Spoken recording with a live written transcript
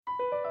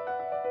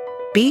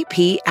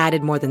BP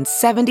added more than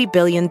 $70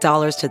 billion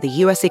to the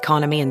U.S.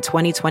 economy in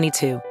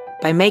 2022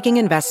 by making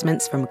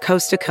investments from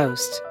coast to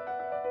coast.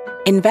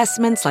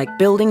 Investments like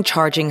building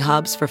charging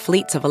hubs for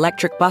fleets of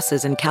electric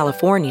buses in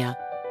California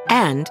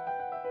and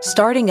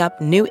starting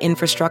up new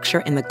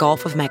infrastructure in the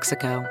Gulf of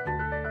Mexico.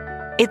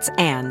 It's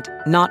and,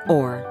 not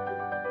or.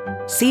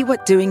 See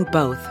what doing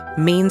both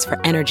means for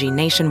energy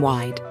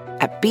nationwide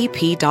at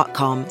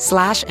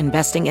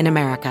bp.com/investing in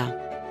America.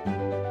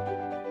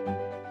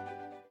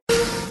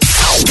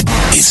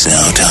 It's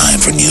now time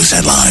for news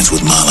headlines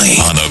with Molly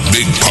on the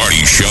Big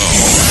Party Show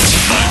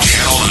on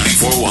Channel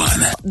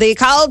 94.1. The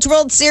College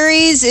World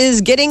Series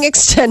is getting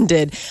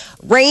extended.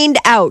 Rained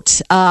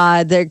out.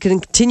 They're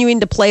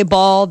continuing to play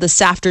ball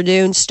this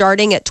afternoon,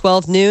 starting at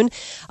 12 noon.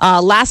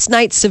 Last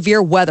night,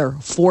 severe weather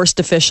forced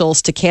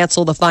officials to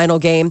cancel the final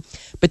game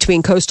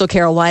between Coastal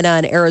Carolina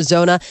and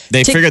Arizona.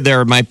 They figured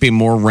there might be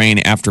more rain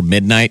after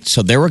midnight,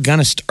 so they were going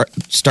to start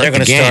They're the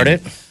going to game. start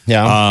it.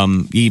 Yeah.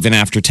 Even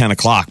after 10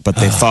 o'clock. But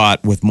they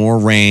thought with more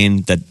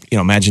rain that,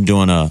 imagine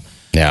doing a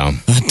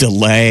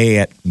delay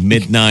at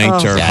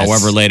midnight or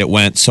however late it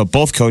went. So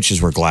both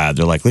coaches were glad.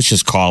 They're like, let's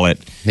just call it.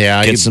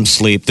 Yeah, get some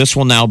sleep. This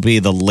will now be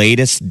the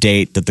latest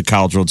date that the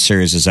College World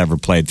Series has ever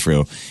played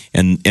through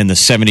in the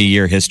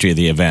 70-year history of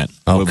the event.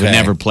 Okay. We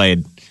never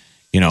played,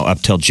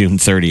 up till June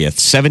 30th.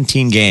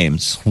 17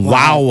 games.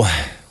 Wow.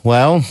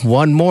 Well,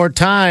 one more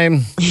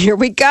time. Here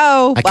we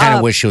go. I kind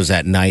of wish it was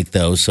at night,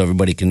 though, so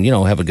everybody can,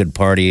 have a good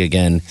party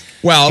again.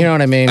 Well, you know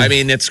what I mean? I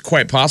mean, it's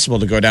quite possible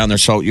to go down there.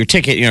 So your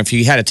ticket, if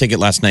you had a ticket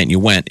last night and you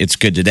went, it's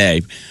good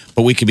today.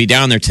 But we could be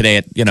down there today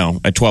at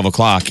 12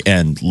 o'clock.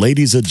 And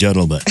ladies and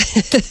gentlemen,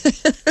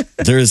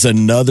 there's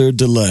another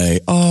delay.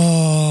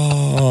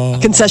 Oh.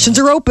 Concessions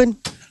are open.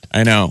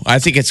 I know. I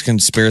think it's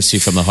conspiracy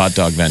from the hot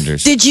dog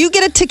vendors. Did you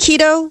get a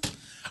taquito?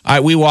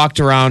 We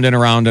walked around and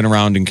around and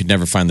around and could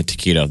never find the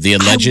taquito. The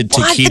alleged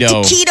taquito.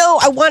 The taquito.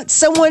 I want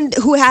someone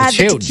who had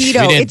the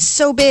taquito. It's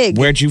so big.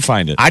 Where'd you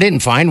find it? I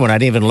didn't find one. I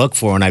didn't even look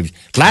for one.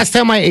 Last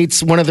time I ate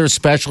one of their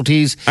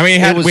specialties. I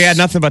mean, we had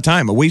nothing but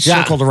time. We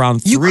circled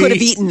around You could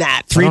have eaten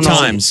that. three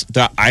times.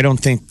 I don't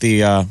think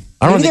the.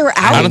 Maybe they were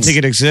out. I don't think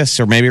it exists,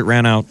 or maybe it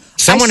ran out.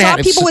 I saw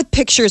people with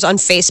pictures on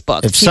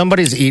Facebook. If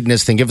somebody's eating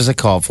this thing, give us a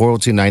call,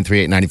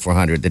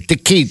 402-938-9400. The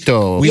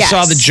taquito. We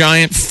saw the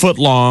giant foot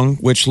long,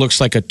 which looks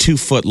like a 2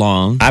 foot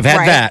long. I've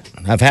had that.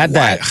 I've had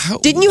that.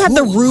 Didn't you have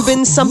the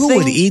Reuben something? Who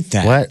would eat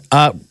that?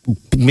 What?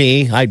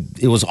 Me.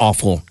 It was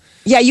awful.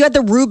 Yeah, you had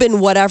the Reuben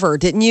whatever,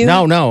 didn't you?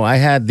 No. I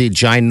had the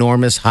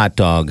ginormous hot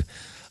dog.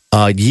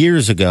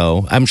 Years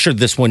ago, I'm sure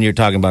this one you're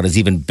talking about is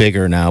even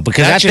bigger now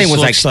because that thing was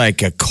looks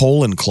like a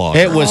colon clog.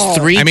 It was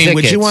 3 I mean, tickets.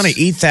 would you want to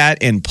eat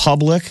that in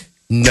public?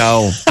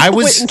 No, I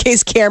was in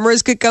case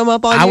cameras could come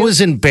up on you. I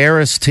was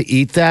embarrassed to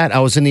eat that.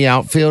 I was in the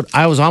outfield.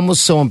 I was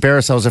almost so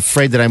embarrassed. I was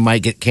afraid that I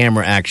might get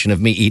camera action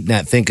of me eating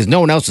that thing because no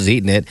one else is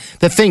eating it.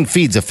 The thing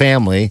feeds a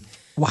family.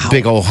 Wow,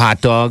 big old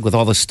hot dog with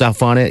all the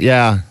stuff on it.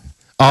 Yeah,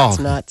 that's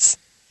nuts.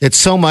 It's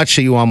so much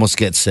that you almost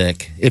get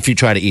sick if you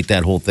try to eat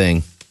that whole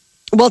thing.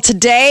 Well,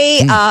 today,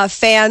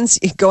 fans,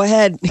 go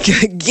ahead,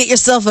 get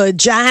yourself a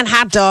giant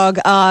hot dog.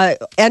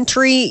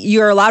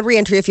 You're allowed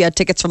re-entry if you had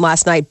tickets from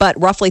last night, but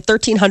roughly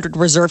 1,300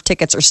 reserve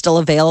tickets are still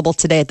available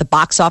today at the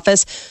box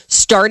office,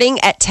 starting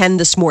at 10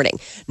 this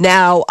morning.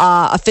 Now,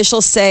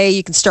 officials say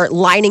you can start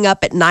lining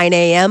up at 9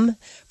 a.m.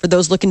 for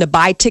those looking to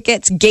buy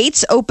tickets.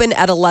 Gates open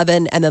at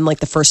 11, and then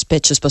the first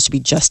pitch is supposed to be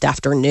just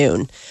after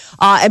noon.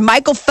 And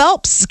Michael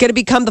Phelps is going to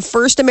become the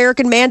first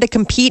American man to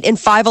compete in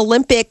 5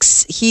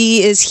 Olympics.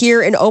 He is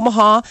here in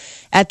Omaha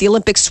at the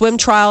Olympic swim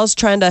trials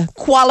trying to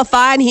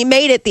qualify, and he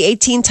made it. The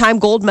 18-time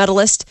gold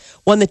medalist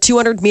won the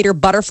 200-meter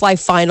butterfly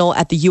final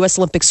at the U.S.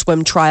 Olympic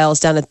swim trials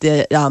down at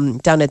the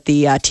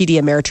TD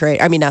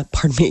Ameritrade.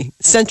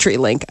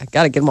 CenturyLink. I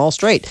got to get them all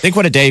straight. Think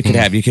what a day you could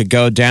have. You could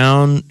go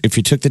down, if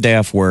you took the day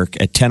off work,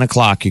 at 10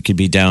 o'clock, you could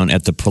be down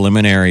at the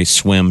preliminary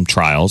swim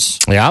trials.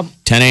 Yeah.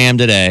 10 a.m.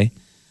 today.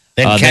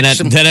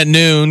 Then at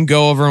noon,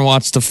 go over and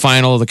watch the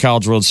final of the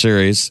College World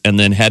Series, and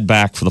then head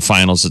back for the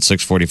finals at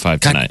 6:45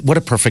 tonight. God, what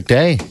a perfect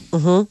day.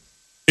 Mm-hmm.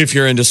 If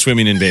you're into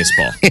swimming and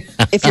baseball.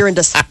 If you're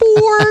into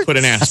sports. Put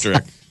an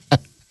asterisk.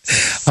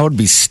 I would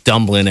be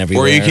stumbling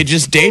everywhere. Or you could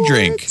just day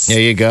drink.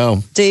 There you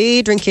go.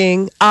 Day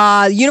drinking.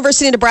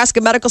 University of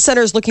Nebraska Medical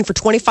Center is looking for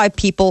 25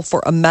 people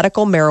for a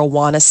medical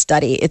marijuana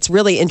study. It's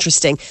really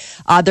interesting.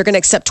 They're going to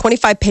accept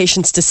 25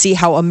 patients to see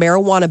how a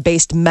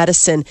marijuana-based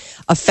medicine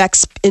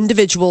affects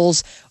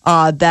individuals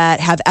that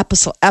have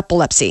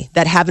epilepsy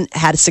that haven't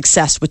had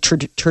success with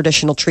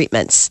traditional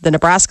treatments. The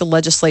Nebraska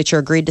legislature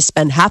agreed to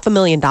spend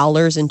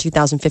 $500,000 in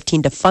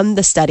 2015 to fund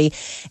the study,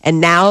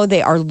 and now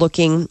they are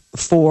looking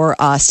for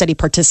study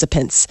participants.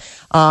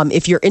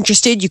 If you're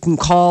interested, you can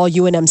call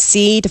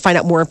UNMC to find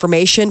out more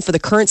information. For the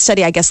current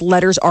study, I guess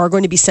letters are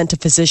going to be sent to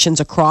physicians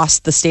across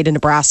the state of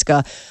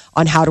Nebraska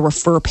on how to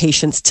refer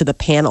patients to the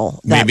panel.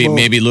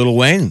 Maybe Lil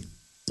Wayne.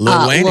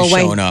 Lil Wayne is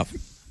showing up.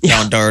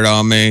 Don't dirt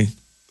on me.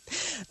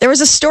 There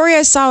was a story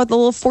I saw with a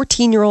little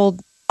 14-year-old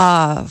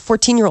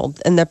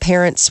 14-year-old, and their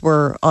parents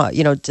were,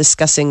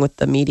 discussing with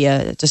the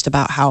media just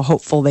about how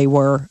hopeful they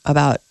were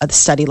about a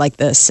study like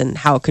this and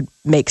how it could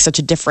make such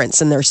a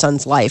difference in their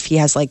son's life. He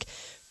has like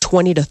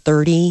 20 to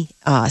 30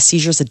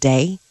 seizures a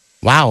day.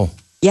 Wow.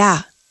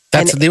 Yeah.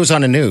 It was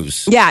on the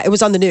news. Yeah, it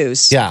was on the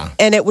news. Yeah.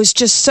 And it was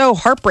just so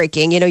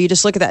heartbreaking. You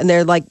just look at that and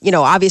they're like,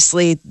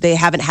 obviously they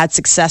haven't had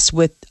success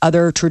with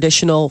other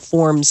traditional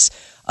forms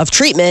of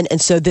treatment. And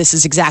so this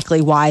is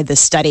exactly why the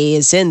study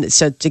is in.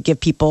 So to give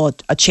people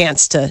a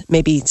chance to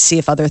maybe see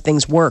if other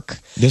things work.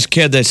 This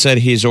kid, they said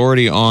he's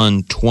already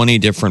on 20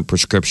 different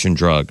prescription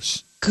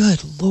drugs.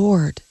 Good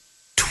Lord.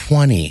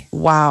 20.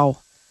 Wow.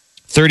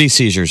 30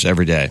 seizures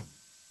every day.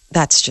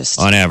 That's just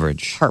on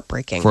average.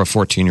 Heartbreaking. For a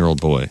 14-year-old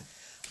boy.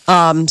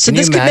 So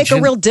this could make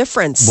a real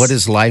difference. What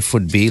his life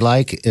would be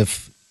like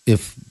if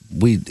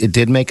it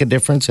did make a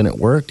difference and it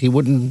worked? He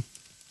wouldn't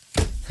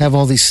have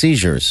all these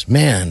seizures.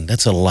 Man,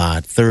 that's a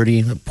lot.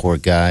 30, poor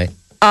guy.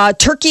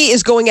 Turkey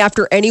is going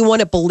after anyone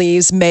it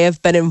believes may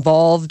have been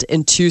involved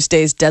in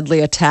Tuesday's deadly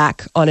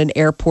attack on an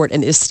airport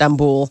in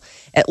Istanbul.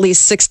 At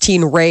least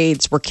 16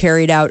 raids were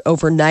carried out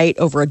overnight.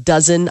 Over a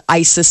dozen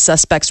ISIS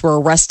suspects were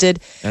arrested.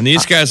 And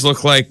these guys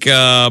look like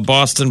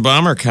Boston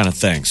bomber kind of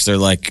things. They're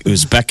like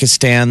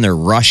Uzbekistan. They're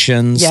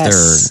Russians.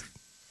 Yes. They're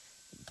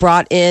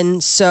brought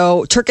in.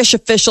 So Turkish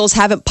officials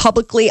haven't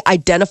publicly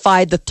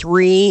identified the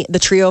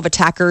trio of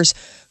attackers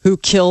who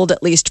killed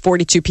at least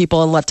 42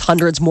 people and left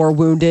hundreds more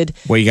wounded.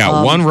 Well, you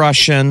got one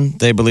Russian.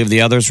 They believe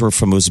the others were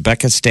from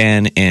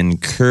Uzbekistan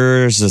and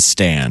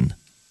Kyrgyzstan.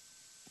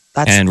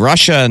 And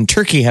Russia and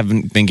Turkey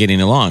haven't been getting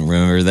along.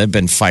 Remember, they've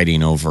been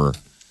fighting over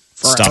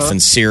stuff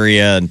in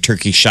Syria, and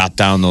Turkey shot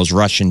down those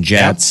Russian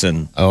jets. Yep.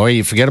 And oh,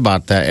 you forget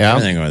about that. Yeah,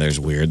 everything over there's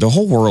weird. The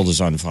whole world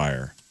is on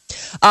fire.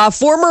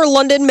 Former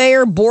London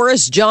Mayor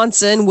Boris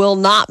Johnson will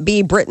not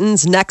be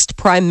Britain's next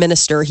prime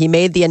minister. He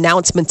made the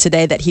announcement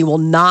today that he will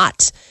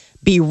not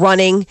be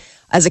running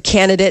as a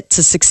candidate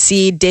to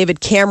succeed David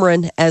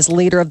Cameron as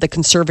leader of the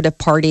Conservative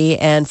Party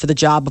and for the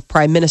job of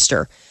prime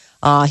minister.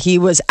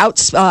 Boris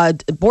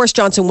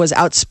Johnson was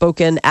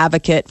outspoken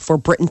advocate for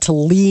Britain to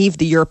leave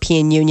the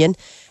European Union.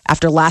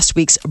 After last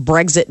week's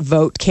Brexit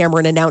vote,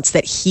 Cameron announced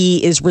that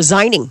he is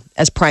resigning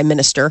as prime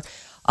minister.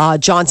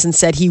 Johnson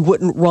said he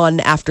wouldn't run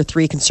after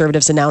three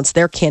Conservatives announced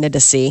their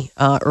candidacy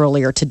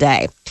earlier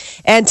today.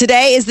 And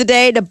today is the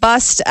day to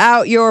bust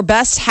out your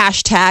best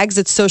hashtags.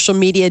 It's Social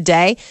Media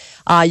Day.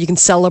 You can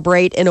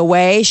celebrate in a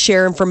way,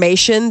 share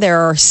information. There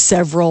are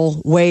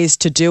several ways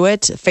to do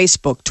it.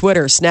 Facebook,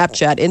 Twitter,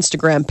 Snapchat,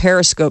 Instagram,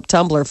 Periscope,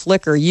 Tumblr,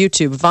 Flickr,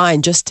 YouTube,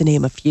 Vine, just to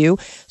name a few.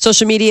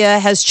 Social media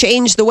has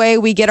changed the way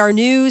we get our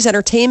news,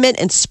 entertainment,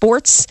 and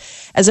sports.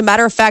 As a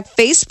matter of fact,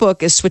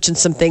 Facebook is switching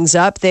some things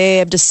up. They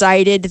have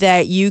decided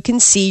that you can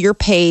see your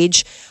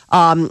page,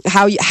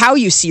 how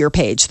you see your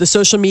page. The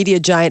social media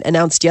giant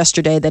announced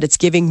yesterday that it's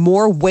giving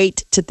more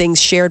weight to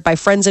things shared by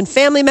friends and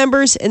family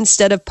members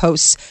instead of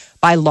posts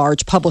by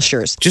large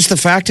publishers. Just the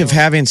fact of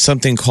having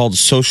something called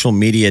Social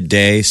Media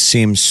Day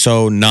seems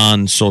so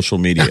non-social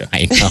media.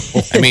 I know.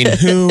 I mean,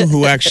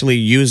 who actually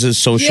uses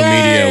social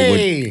media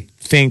would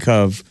think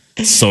of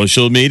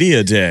Social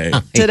Media Day?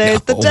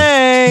 Today's the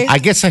day. I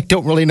guess I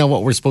don't really know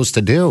what we're supposed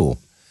to do.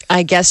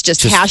 I guess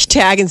just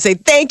hashtag and say,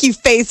 thank you,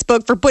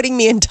 Facebook, for putting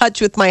me in touch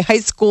with my high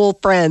school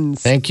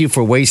friends. Thank you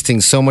for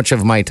wasting so much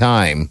of my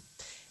time.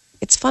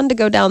 It's fun to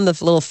go down the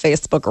little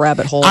Facebook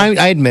rabbit hole.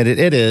 I admit it.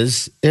 It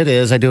is. It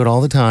is. I do it all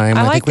the time.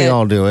 I think we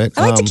all do it.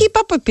 I like to keep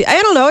up with people. I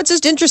don't know. It's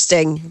just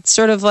interesting. It's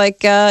sort of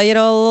like, a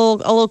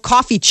little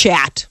coffee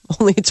chat.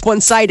 Only it's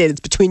one-sided. It's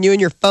between you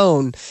and your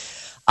phone.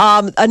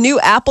 A new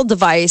Apple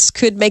device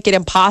could make it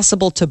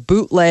impossible to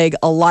bootleg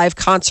a live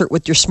concert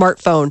with your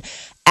smartphone.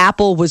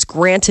 Apple was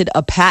granted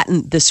a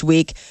patent this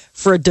week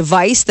for a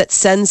device that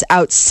sends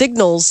out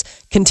signals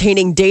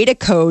containing data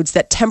codes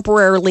that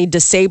temporarily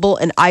disable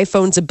an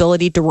iPhone's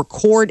ability to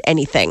record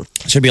anything.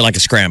 It should be like a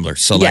scrambler.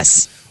 So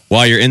yes.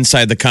 While you're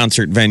inside the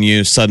concert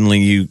venue,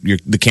 suddenly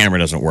the camera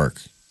doesn't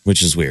work,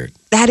 which is weird.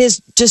 That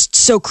is just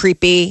so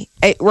creepy.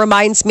 It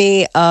reminds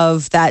me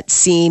of that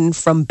scene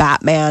from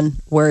Batman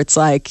where it's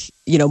like,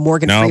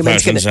 Morgan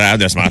Freeman's going to have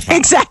this much power.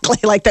 Exactly,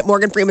 like that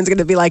Morgan Freeman's going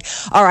to be like,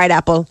 all right,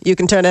 Apple, you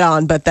can turn it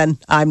on, but then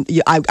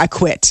I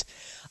quit.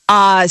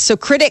 So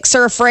critics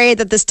are afraid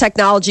that this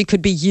technology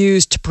could be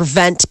used to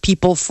prevent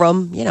people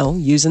from,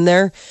 using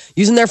their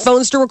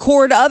phones to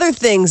record other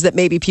things that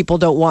maybe people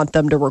don't want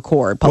them to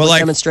record, public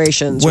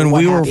demonstrations when or what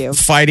we have were you.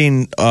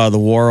 fighting the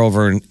war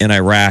over in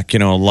Iraq, a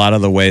lot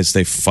of the ways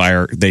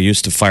they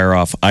used to fire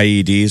off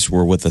IEDs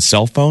were with a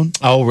cell phone.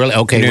 Oh, really?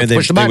 Okay.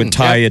 They would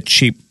tie a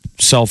cheap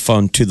cell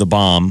phone to the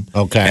bomb.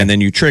 Okay. And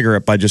then you trigger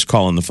it by just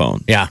calling the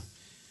phone. Yeah.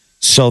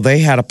 So they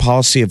had a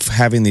policy of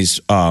having these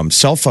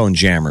cell phone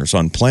jammers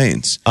on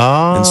planes.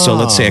 Oh. And so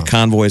let's say a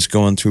convoy is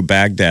going through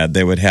Baghdad,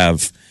 they would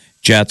have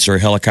jets or a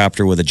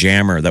helicopter with a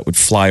jammer that would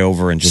fly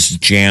over and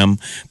just jam.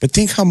 But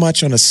think how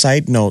much, on a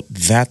side note,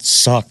 that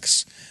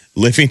sucks.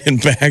 living in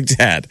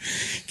Baghdad.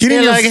 Getting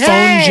You're your like, phone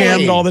hey,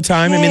 jammed all the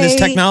time. I mean, this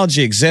hey.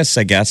 technology exists,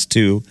 I guess,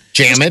 to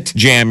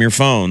jam your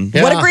phone.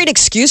 Yeah. What a great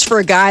excuse for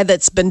a guy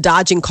that's been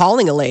dodging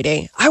calling a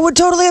lady. I would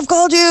totally have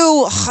called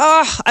you.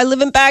 I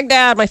live in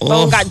Baghdad. My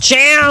phone got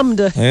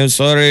jammed. I'm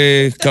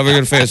sorry. Cover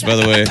your face, by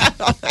the way.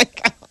 Oh my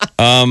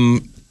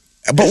God.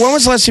 But when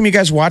was the last time you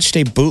guys watched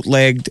a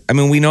bootlegged? I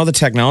mean, we know the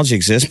technology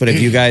exists, but have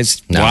you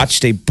guys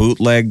watched a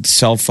bootlegged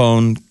cell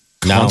phone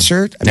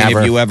concert? I mean, never.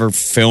 have you ever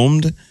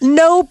filmed?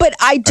 No, but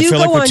I do I feel go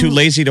like we're on. too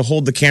lazy to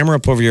hold the camera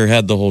up over your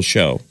head the whole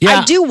show. Yeah.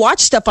 I do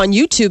watch stuff on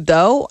YouTube,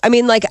 though. I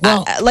mean, like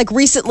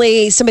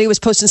recently, somebody was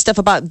posting stuff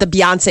about the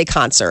Beyonce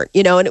concert,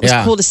 and it was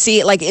Yeah. cool to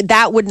see. Like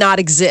that would not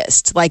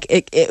exist. Like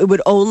it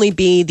would only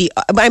be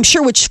but I'm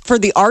sure which for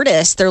the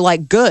artist, they're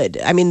like good.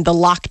 I mean, the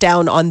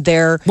lockdown on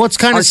their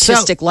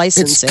artistic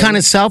licensing. It's kind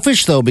of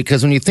selfish though,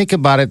 because when you think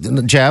about it,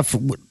 Jeff.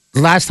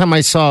 Last time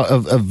I saw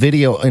a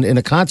video in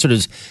a concert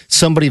is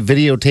somebody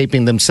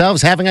videotaping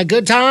themselves having a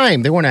good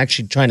time. They weren't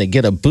actually trying to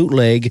get a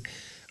bootleg of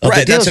the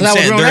Right, deal. that's So what I'm that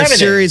was saying. real There are a evidence.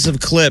 series of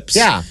clips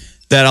Yeah.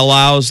 that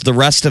allows the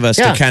rest of us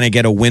Yeah. to kind of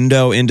get a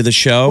window into the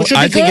show. Which would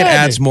be I think it good.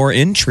 adds more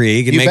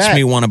intrigue. It You makes bet.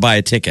 me want to buy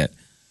a ticket.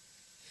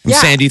 I'm Yeah.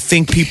 saying, do you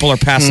think people are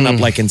passing up,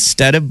 like,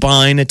 instead of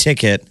buying a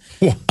ticket,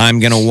 I'm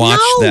going to watch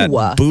No.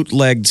 that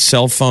bootlegged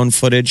cell phone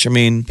footage? I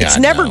mean, It's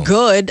God, never no.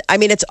 good. I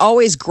mean, it's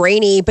always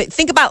grainy. But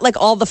think about like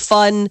all the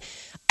fun.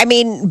 I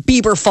mean,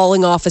 Bieber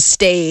falling off a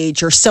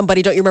stage or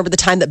somebody. Don't you remember the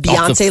time that the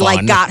Beyonce like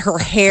fun. got her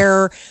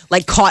hair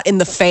like caught in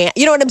the fan?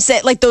 You know what I'm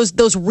saying? Like those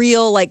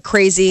real like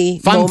crazy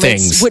Fun moments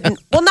things. wouldn't.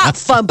 Well, not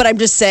fun, but I'm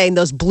just saying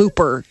those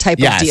blooper type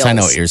Yes, of deals. I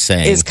know what you're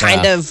saying. Is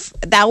kind Yeah. of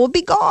that will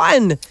be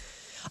gone.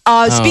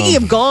 Speaking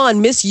of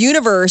gone, Miss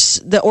Universe,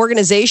 the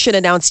organization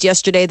announced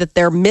yesterday that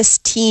their Miss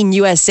Teen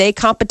USA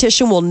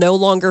competition will no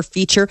longer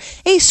feature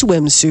a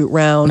swimsuit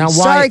round. Now, why-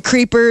 Sorry,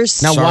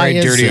 creepers. Now, why sorry,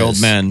 is dirty this?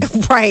 old men.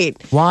 Right.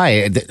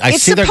 Why? I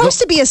It's see they're supposed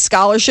to be a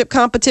scholarship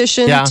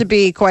competition, Yeah. to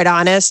be quite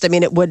honest. I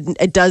mean,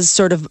 it does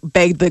sort of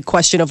beg the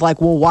question of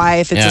like, well, why,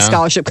 if it's a Yeah.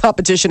 scholarship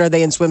competition, are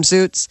they in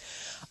swimsuits?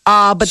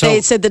 But So-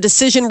 they said the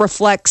decision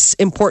reflects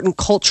important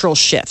cultural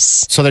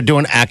shifts. So they're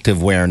doing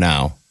active wear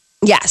now.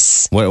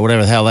 Yes.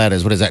 Whatever the hell that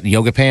is. What is that?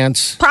 Yoga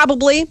pants?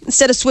 Probably.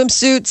 Instead of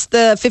swimsuits,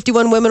 the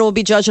 51 women will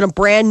be judged in a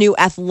brand new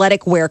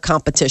athletic wear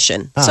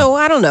competition. So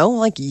I don't know,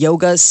 like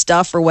yoga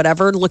stuff or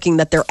whatever, looking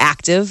that they're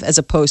active as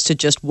opposed to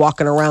just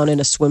walking around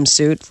in a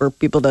swimsuit for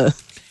people to.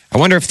 I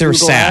wonder if they're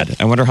Google sad.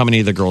 I wonder how many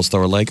of the girls, though,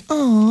 are like,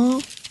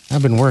 oh,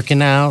 I've been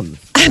working out.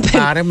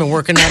 I've been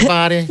working that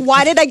body.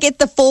 Why did I get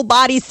the full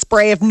body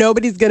spray if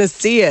nobody's going to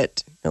see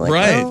it? You're like,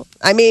 Right. well,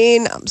 I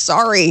mean, I'm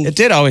sorry. it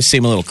did always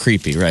seem a little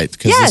creepy, right?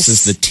 Because Yes. this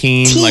is the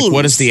teen. Like,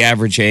 what is Teens. the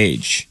average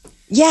age?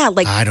 Yeah,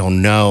 like I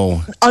don't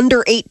know.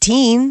 under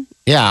 18.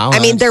 Yeah. I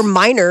mean, they're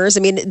minors. I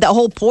mean, the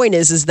whole point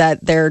is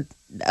that they're.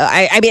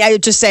 I mean, I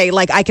would just say,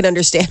 like, I can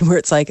understand where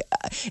it's like,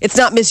 it's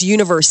not Miss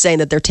Universe saying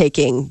that they're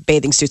taking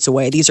bathing suits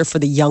away. These are for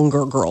the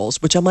younger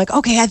girls, which I'm like,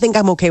 okay, I think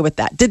I'm okay with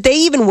that. Did they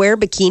even wear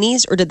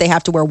bikinis or did they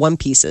have to wear one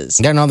pieces?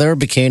 Yeah, no, they're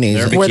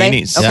bikinis. They're Were they?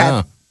 bikinis. Okay.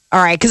 Yeah.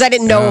 All right, because I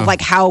didn't know Yeah.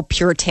 like how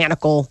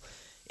puritanical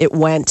it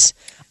went.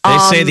 They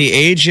say the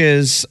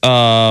ages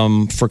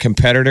for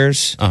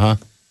competitors,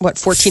 What,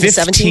 14 to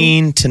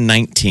 17? 15 to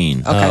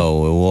 19.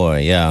 Oh, boy.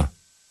 Yeah.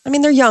 I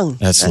mean, they're young.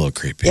 That's a little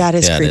creepy. Yeah, it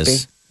is Yeah, it creepy.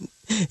 is.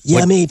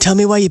 Yummy. Tell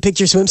me why you picked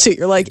your swimsuit.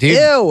 You're like, Do you,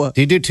 ew. Do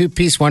you do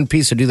two-piece,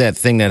 one-piece, or do that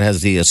thing that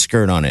has the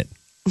skirt on it?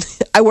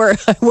 I wear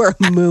a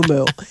moo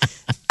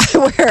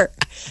I wear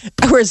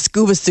a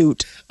scuba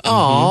suit.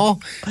 Oh,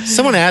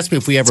 someone asked me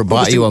if we ever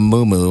bought you a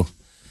moo.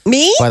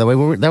 Me? By the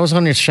way, that was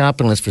on your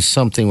shopping list for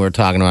something we were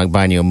talking about,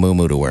 buying you a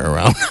moo to wear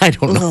around. I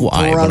don't know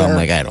why, but brother. I'm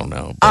like, I don't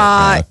know.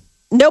 But,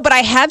 No, but I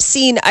have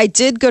seen. I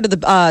did go to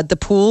the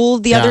pool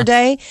the other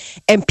day,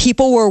 and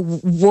people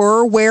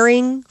were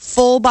wearing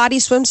full body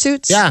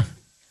swimsuits. yeah.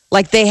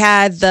 like they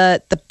had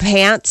the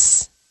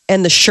pants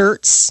and the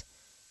shirts.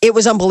 It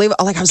was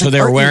unbelievable. Like I was So like,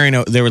 they were "Aren't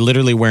you-" they were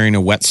literally wearing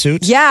a wetsuit?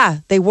 Yeah,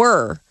 they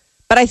were.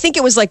 But I think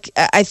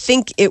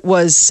it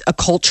was a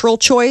cultural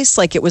choice.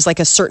 Like it was like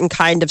a certain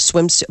kind of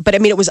swimsuit. But I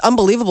mean, it was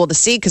unbelievable to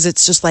see because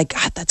it's just like,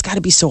 God, that's got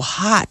to be so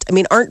hot. I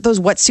mean, aren't those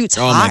wetsuits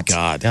Oh, hot? my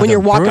God. When Yeah, you're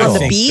walking they're on I the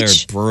think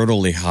beach. they're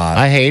brutally hot.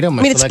 I hate them.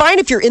 I mean, it's fine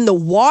if you're in the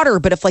water,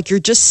 but if like you're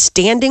just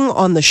standing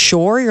on the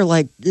shore, you're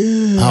like,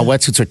 ugh.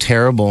 Wetsuits are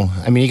terrible.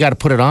 I mean, you got to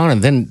put it on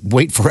and then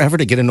wait forever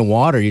to get in the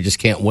water. You just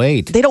can't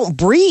wait. They don't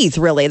breathe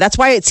really. That's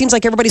why it seems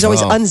like everybody's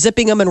always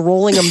unzipping them and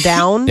rolling them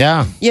down.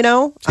 Yeah. You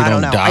know? So you I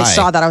don't don't know. I die.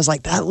 saw that. I was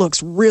like, that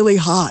looks really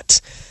hot.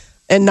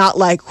 And not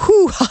like,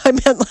 whew, I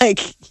meant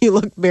like you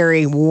look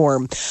very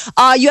warm.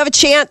 You have a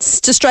chance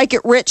to strike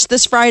it rich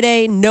this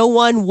Friday. No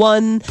one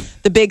won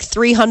the big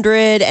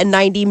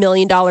 $390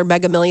 million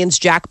Mega Millions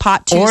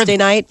jackpot Tuesday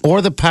night.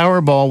 Or the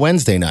Powerball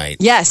Wednesday night.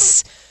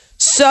 Yes.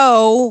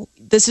 So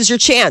this is your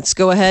chance.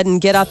 Go ahead and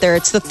get out there.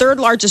 It's the third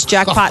largest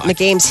jackpot in the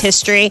game's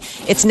history.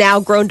 It's now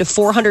grown to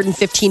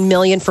 $415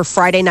 million for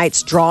Friday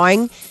night's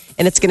drawing.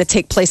 and it's going to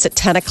take place at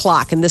 10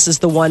 o'clock. And this is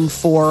the one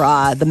for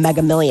the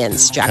Mega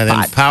Millions And then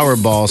jackpot.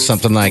 Powerball,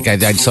 something like I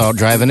saw it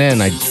driving in.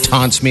 It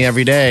taunts me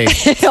every day.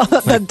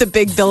 the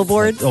big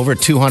billboard. Over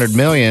 200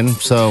 million.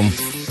 So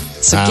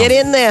Get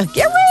in there.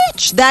 Get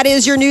rich. That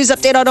is your news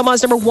update on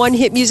Omaha's number one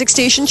hit music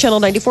station, Channel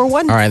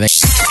 94.1. all right.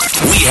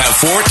 We have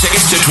 4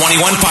 tickets to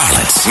 21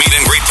 Pilots. Meet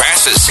and greet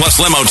passes, plus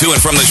limo to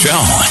and from the show.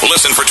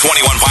 Listen for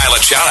 21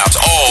 Pilot shoutouts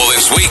all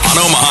this week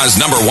on Omaha's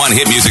number one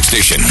hit music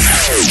station,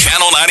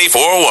 Channel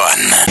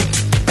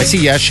 94.1. I see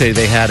yesterday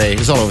they had it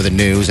was all over the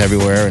news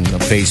everywhere and on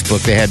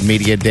Facebook. They had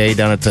media day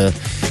down at the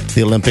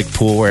Olympic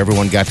pool where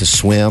everyone got to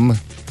swim.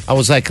 I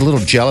was like a little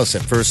jealous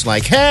at first,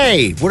 like,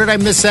 hey, where did I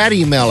miss that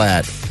email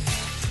at?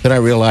 Then I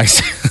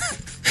realized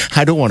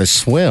I don't want to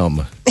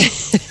swim.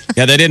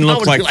 Yeah, they didn't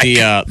look like,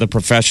 like the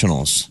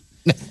professionals.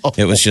 No.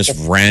 It was just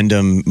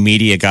random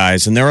media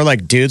guys, and there were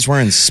like dudes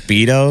wearing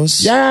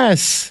Speedos.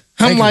 Yes.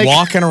 I'm like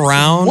walking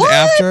around what?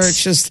 after.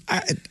 It's just,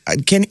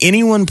 can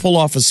anyone pull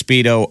off a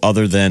Speedo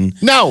other than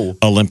no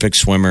Olympic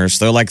swimmers?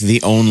 They're like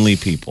the only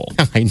people.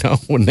 I know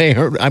when they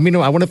heard. I mean,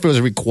 I wonder if it was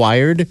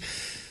required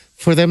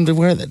for them to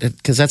wear that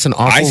because that's an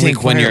awful. I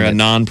think when you're a requirement.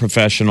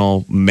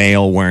 non-professional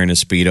male wearing a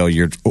Speedo,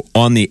 you're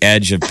on the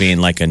edge of being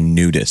like a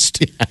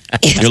nudist.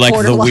 You're like the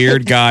borderline.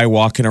 weird guy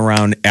walking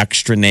around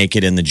extra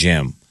naked in the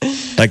gym.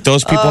 Like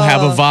those people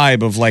have a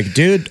vibe of like,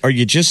 dude, do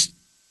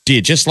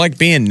you just like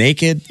being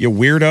naked? You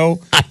weirdo.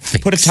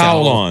 Put a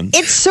towel on.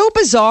 It's so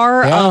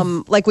bizarre,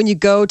 Yeah. like when you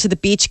go to the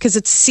beach, because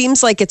it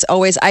seems like it's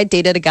always. I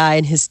dated a guy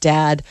and his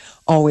dad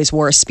always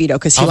wore a Speedo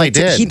because Oh, they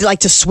did? he'd like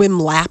to swim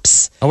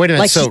laps. Oh wait a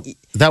minute. Like So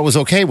that was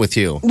okay with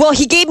you? well,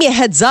 he gave me a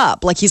heads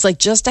up. Like he's like,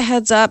 just a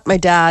heads up. My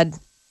dad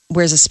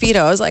wears a Speedo.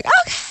 I was like,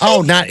 okay.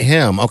 Oh, not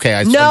him. Okay.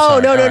 I'm No,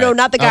 sorry. no, All no, right. no,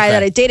 not the guy Okay.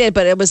 that I dated,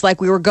 but it was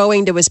like we were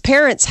going to his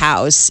parents'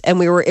 house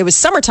and it was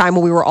summertime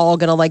when we were all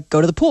gonna like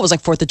go to the pool. It was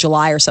like 4th of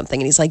July or something.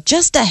 And he's like,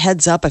 just a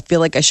heads up, I feel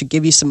like I should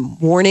give you some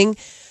warning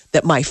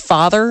that my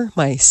father,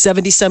 my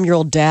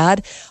 70-some-year-old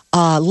dad,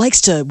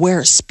 likes to wear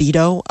a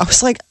Speedo. I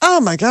was like,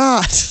 oh my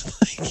God.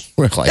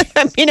 Really?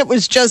 I mean, he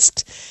was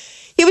just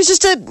he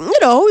was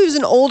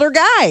an older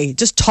guy,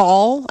 just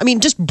tall. I mean,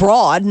 just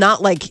broad,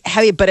 not like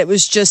heavy, but it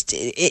was just,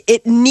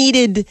 it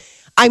needed,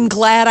 I'm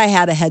glad I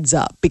had a heads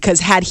up because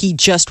had he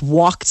just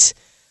walked,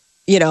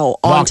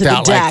 onto the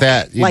out deck like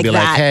that, you'd be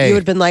like, hey. you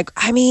would have been like,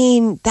 I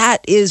mean,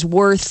 that is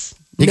worth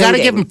You got to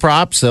noting. give him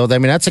props, though. I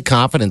mean, that's a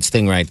confidence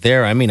thing right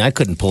there. I mean, I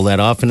couldn't pull that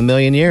off in a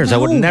million years. I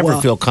would No. never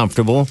feel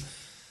comfortable.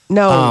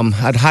 No.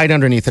 I'd hide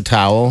underneath a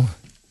towel,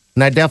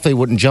 and I definitely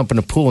wouldn't jump in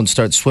a pool and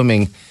start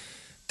swimming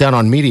down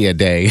on media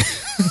day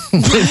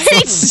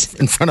Right?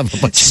 in front of a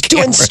bunch Just of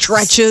doing cameras.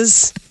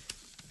 stretches,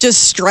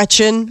 just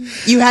stretching.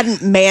 You hadn't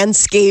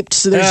manscaped,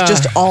 so there's Yeah.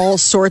 just all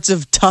sorts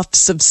of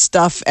tufts of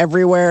stuff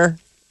everywhere.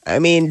 I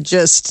mean,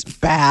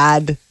 just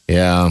bad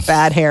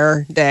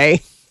hair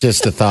day.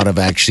 Just the thought of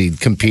actually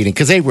competing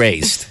because they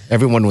raced.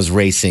 Everyone was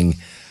racing.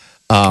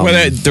 Well,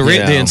 the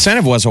know.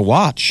 incentive was a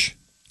watch.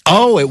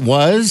 Oh, it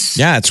was?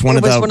 Yeah, it's one It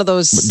of was one of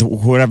those-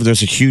 whatever.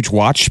 There's a huge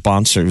watch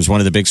sponsor. It was one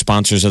of the big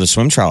sponsors of the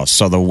swim trials.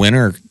 So the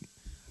winner,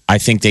 I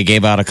think they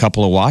gave out a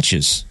couple of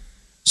watches.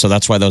 So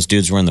that's why those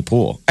dudes were in the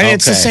pool. I mean,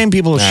 it's the Okay. same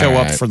people who All show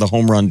up right. for the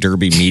home run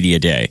derby media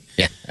day.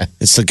 Yeah.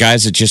 It's the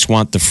guys that just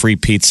want the free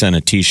pizza and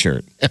a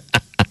T-shirt.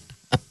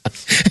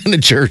 In a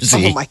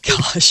jersey. Oh my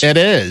gosh. It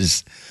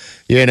is.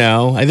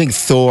 I think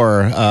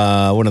Thor,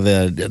 one of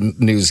the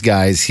news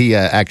guys, he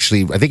I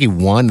think he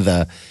won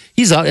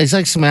he's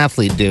like some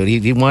athlete dude.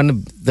 He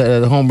won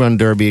the home run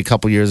derby a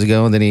couple years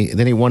ago, and then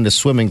he won the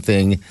swimming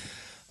thing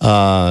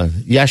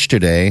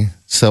yesterday.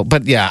 So,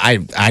 but yeah,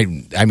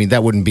 I mean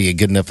that wouldn't be a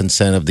good enough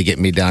incentive to get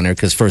me down there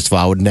because first of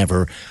all,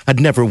 I'd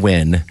never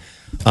win.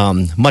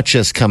 Much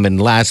as come in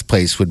last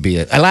place would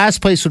be last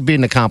place would be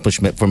an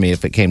accomplishment for me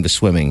if it came to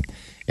swimming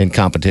in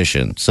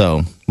competition.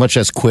 So much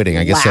as quitting,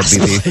 I guess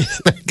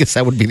I guess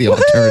that would be the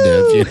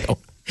alternative.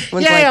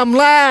 One's Yay, like, I'm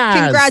last.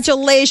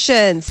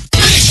 Congratulations.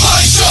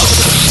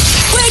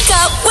 Wake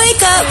up,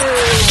 wake up.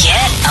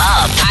 Get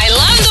up. I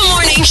love the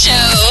morning show.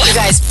 You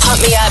guys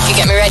pump me up. You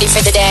get me ready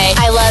for the day.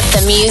 I love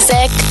the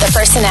music, the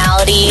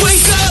personalities.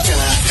 Wake up!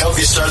 Gonna help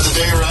you start the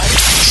day right.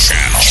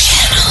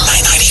 Channel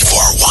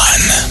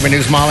 94.1. My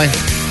news, Molly.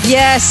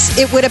 Yes,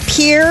 it would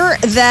appear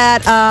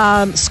that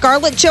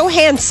Scarlett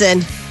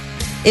Johansson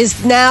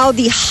is now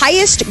the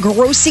highest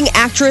grossing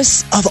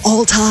actress of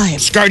all time.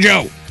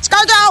 ScarJo.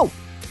 ScarJo!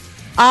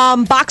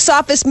 Box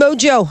Office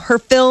Mojo. Her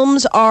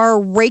films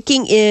are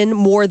raking in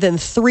more than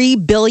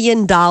 $3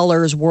 billion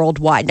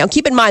worldwide. Now,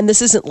 keep in mind,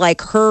 this isn't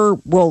like her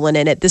rolling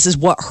in it. This is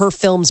what her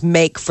films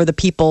make for the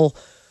people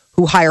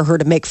who hire her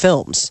to make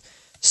films.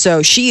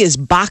 So she is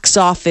box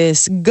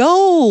office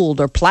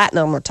gold or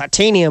platinum or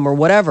titanium or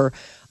whatever.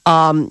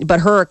 But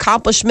her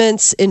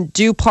accomplishments in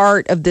due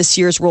part of this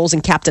year's roles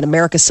in Captain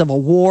America: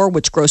 Civil War,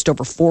 which grossed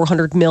over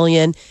 $400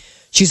 million.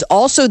 She's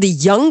also the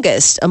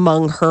youngest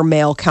among her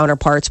male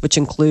counterparts, which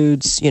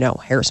includes,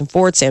 Harrison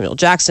Ford, Samuel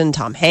Jackson,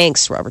 Tom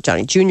Hanks, Robert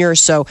Downey Jr.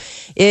 So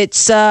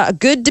it's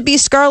good to be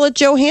Scarlett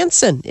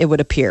Johansson, it would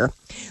appear.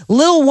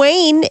 Lil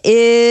Wayne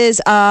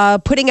is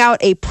putting out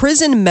a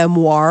prison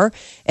memoir,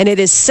 and it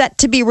is set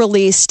to be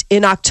released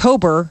in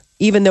October,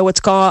 even though it's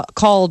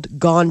called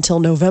Gone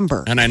Till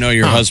November. And I know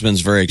your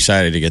husband's very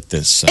excited to get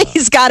this.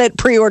 He's got it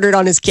pre-ordered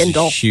on his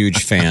Kindle.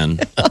 Huge fan.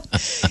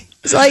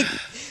 It's like,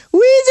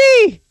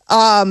 Wheezy!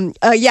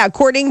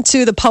 According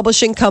to the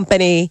publishing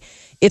company,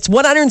 it's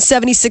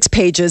 176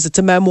 pages. It's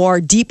a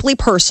memoir, deeply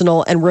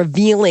personal and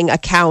revealing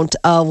account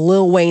of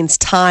Lil Wayne's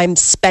time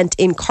spent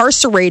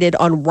incarcerated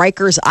on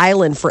Rikers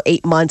Island for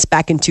 8 months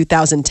back in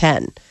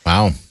 2010.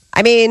 Wow.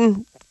 I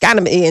mean, kind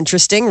of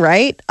interesting,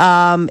 right?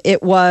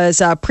 It was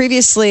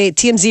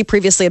TMZ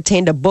previously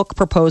obtained a book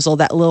proposal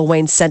that Lil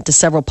Wayne sent to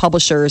several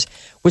publishers,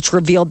 which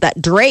revealed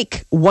that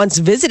Drake once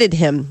visited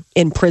him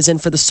in prison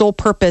for the sole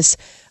purpose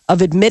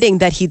of admitting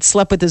that he'd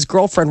slept with his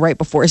girlfriend right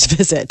before his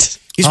visit.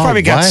 He's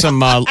probably got what?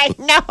 some. I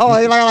know.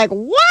 They're like,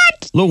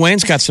 what? Lil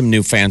Wayne's got some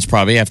new fans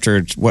probably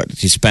after what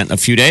he spent a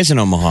few days in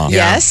Omaha.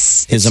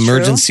 Yes. His it's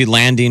emergency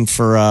landing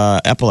for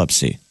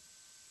epilepsy.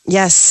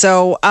 Yes.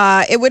 So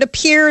it would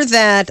appear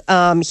that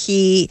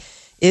he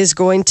is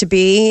going to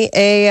be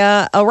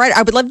a writer.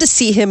 I would love to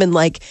see him in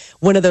like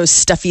one of those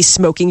stuffy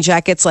smoking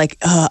jackets. Like,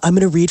 I'm going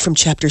to read from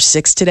chapter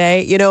 6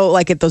 today. You know,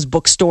 like at those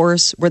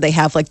bookstores where they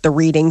have like the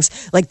readings,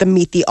 like the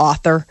Meet the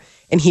Author.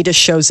 And he just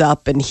shows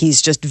up and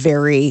he's just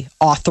very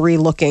authory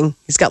looking.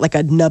 He's got like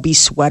a nubby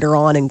sweater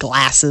on and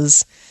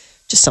glasses.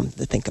 Just something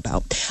to think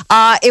about.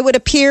 It would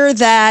appear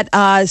that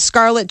Rihanna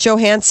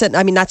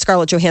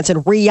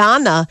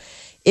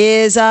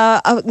is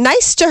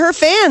nice to her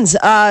fans,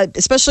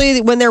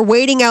 especially when they're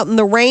waiting out in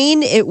the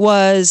rain. It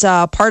was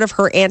part of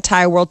her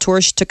anti-world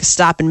tour. She took a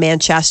stop in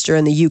Manchester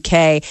in the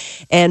UK,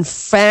 and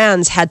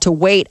fans had to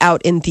wait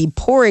out in the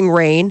pouring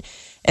rain.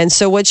 And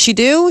so what'd she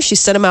do? She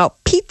sent them out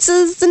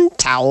pizzas and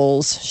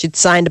towels. She'd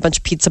signed a bunch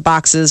of pizza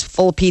boxes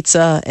full of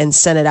pizza and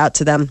sent it out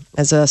to them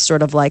as a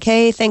sort of like,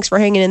 hey, thanks for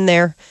hanging in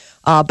there.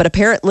 But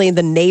apparently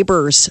the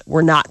neighbors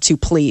were not too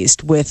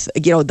pleased with,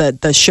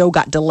 the show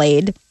got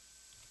delayed.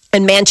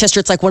 In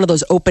Manchester, it's like one of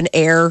those open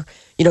air,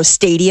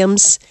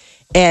 stadiums.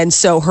 And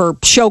so her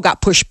show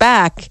got pushed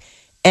back.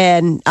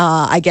 And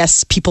I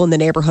guess people in the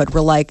neighborhood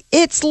were like,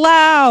 it's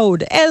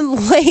loud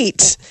and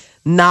late.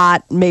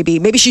 Not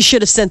maybe she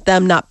should have sent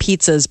them not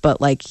pizzas, but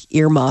like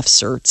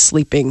earmuffs or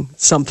sleeping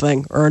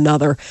something or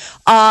another.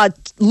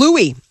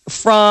 Louis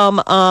from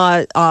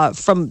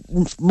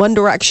One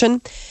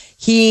Direction.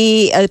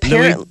 He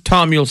apparently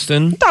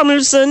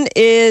Tomlinson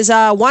is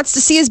wants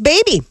to see his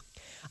baby.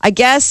 I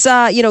guess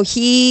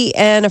he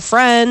and a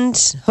friend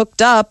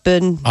hooked up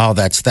and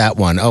that's that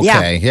one.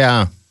 Okay,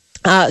 yeah.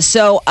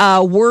 So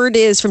word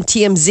is from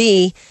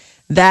TMZ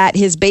that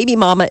his baby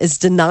mama is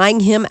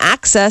denying him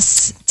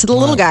access to the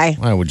little guy.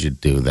 Why would you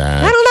do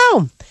that? I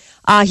don't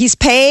know. He's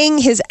paying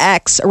his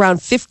ex around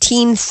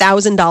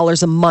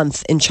 $15,000 a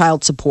month in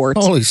child support.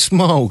 Holy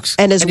smokes.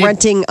 And is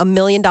renting $1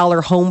 million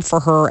home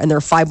for her and their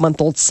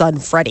 5-month-old son,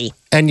 Freddie.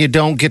 And you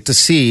don't get to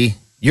see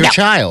your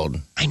child.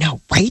 I know,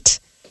 right?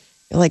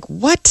 You're like,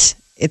 what?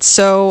 It's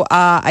so,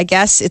 I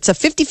guess it's a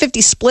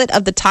 50-50 split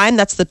of the time.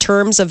 That's the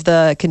terms of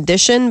the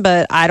condition,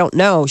 but I don't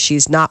know.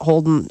 She's not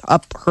holding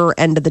up her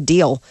end of the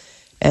deal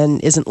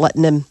and isn't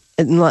letting him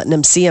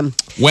see him.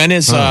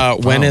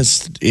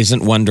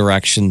 Isn't One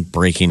Direction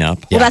breaking up?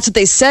 Well, that's what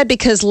they said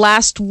because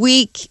last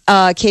week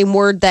came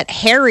word that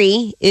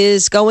Harry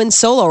is going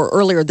solo, or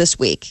earlier this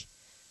week.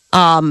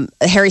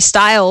 Harry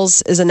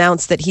Styles is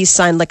announced that he's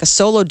signed like a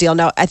solo deal.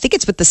 Now, I think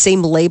it's with the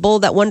same label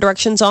that One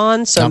Direction's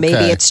on, so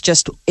maybe it's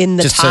just in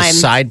the time. Just a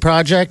side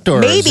project? Or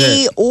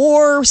maybe,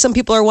 or some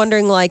people are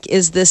wondering, like,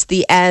 is this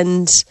the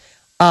end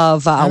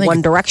of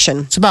One Direction?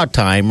 It's about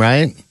time,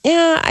 right?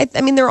 Yeah,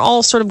 I mean, they're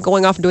all sort of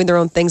going off and doing their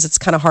own things. It's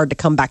kind of hard to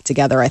come back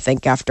together, I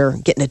think, after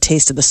getting a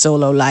taste of the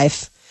solo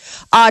life.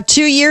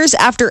 2 years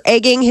after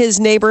egging his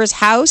neighbor's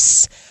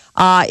house,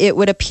 it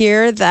would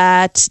appear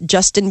that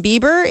Justin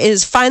Bieber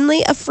is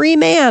finally a free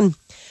man.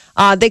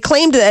 They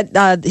claimed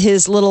that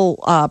his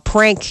little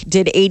prank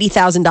did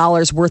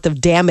 $80,000 worth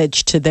of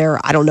damage to their,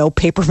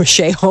 paper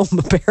mache home,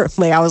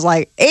 apparently. I was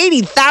like,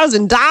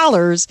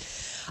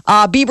 $80,000?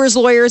 Bieber's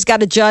lawyers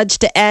got a judge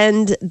to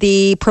end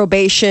the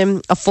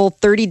probation a full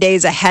 30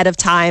 days ahead of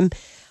time.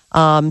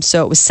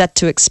 So it was set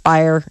to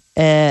expire.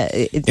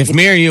 If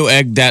me or you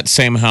egged that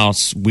same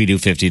house, we do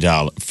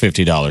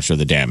 $50 for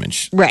the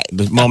damage. Right.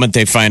 The moment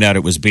they find out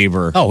it was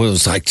Bieber. Oh, it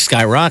was like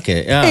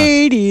skyrocket. Yeah.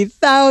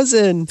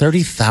 $80,000.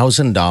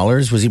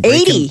 $30,000? Was he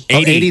breaking?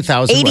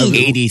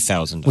 $80,000.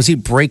 $80,000. Was he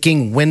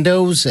breaking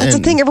windows? That's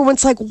the thing.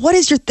 Everyone's like, what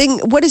is your thing?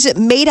 What is it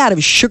made out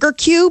of? Sugar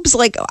cubes?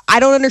 Like, I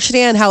don't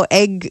understand how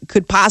egg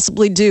could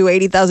possibly do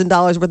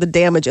 $80,000 worth of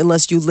damage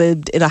unless you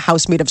lived in a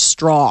house made of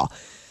straw.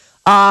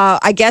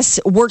 I guess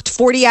worked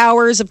 40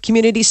 hours of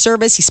community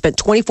service. He spent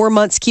 24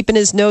 months keeping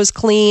his nose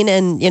clean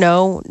and,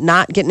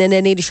 not getting in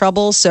any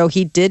trouble. So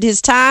he did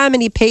his time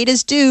and he paid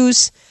his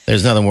dues.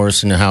 There's nothing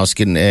worse than your house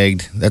getting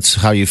egged. That's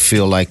how you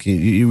feel like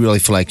you really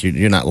feel like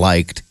you're not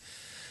liked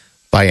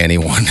by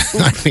anyone.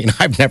 I mean,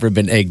 I've never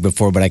been egged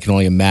before, but I can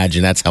only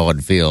imagine that's how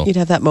I'd feel. You'd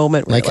have that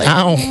moment where like,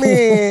 ow,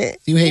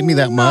 you hate me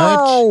that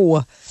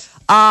much?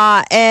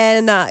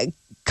 And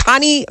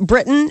Connie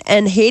Britton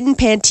and Hayden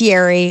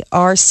Panettiere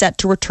are set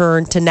to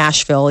return to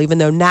Nashville, even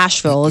though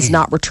Nashville is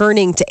not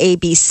returning to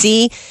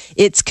ABC.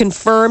 It's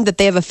confirmed that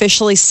they have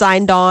officially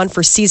signed on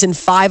for season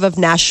 5 of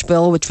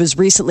Nashville, which was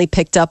recently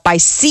picked up by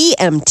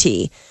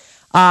CMT.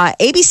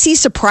 ABC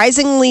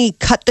surprisingly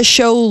cut the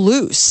show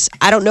loose.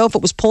 I don't know if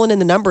it was pulling in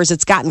the numbers.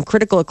 It's gotten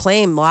critical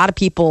acclaim. A lot of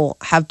people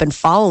have been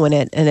following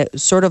it, and it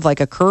was sort of like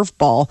a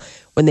curveball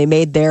when they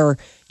made their,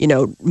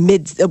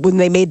 when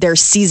they made their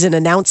season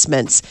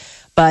announcements.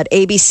 But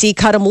ABC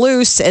cut them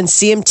loose, and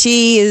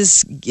CMT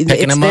it's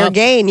their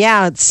gain.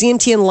 Yeah,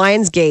 CMT and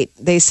Lionsgate.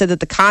 They said that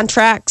the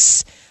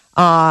contracts.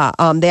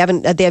 They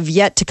have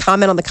yet to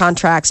comment on the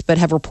contracts, but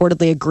have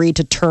reportedly agreed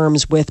to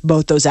terms with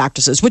both those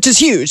actresses, which is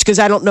huge because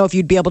I don't know if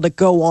you'd be able to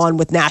go on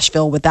with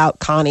Nashville without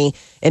Connie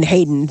and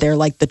Hayden. They're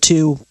like the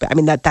two. I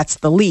mean, that's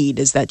the lead,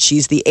 is that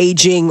she's the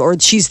aging, or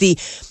she's the,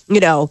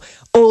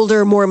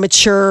 older, more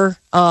mature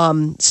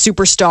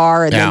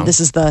superstar, and then this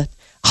is the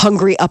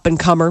hungry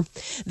up-and-comer.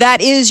 That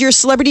is your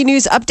celebrity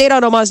news update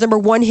on Omaha's number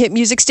 1 hit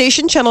music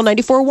station, Channel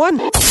 94.1.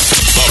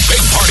 The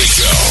Big Party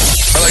Show.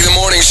 I like the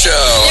morning show.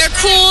 They're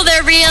cool,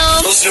 they're real.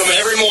 Listen to them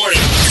every morning.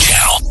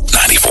 Channel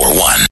 94.1.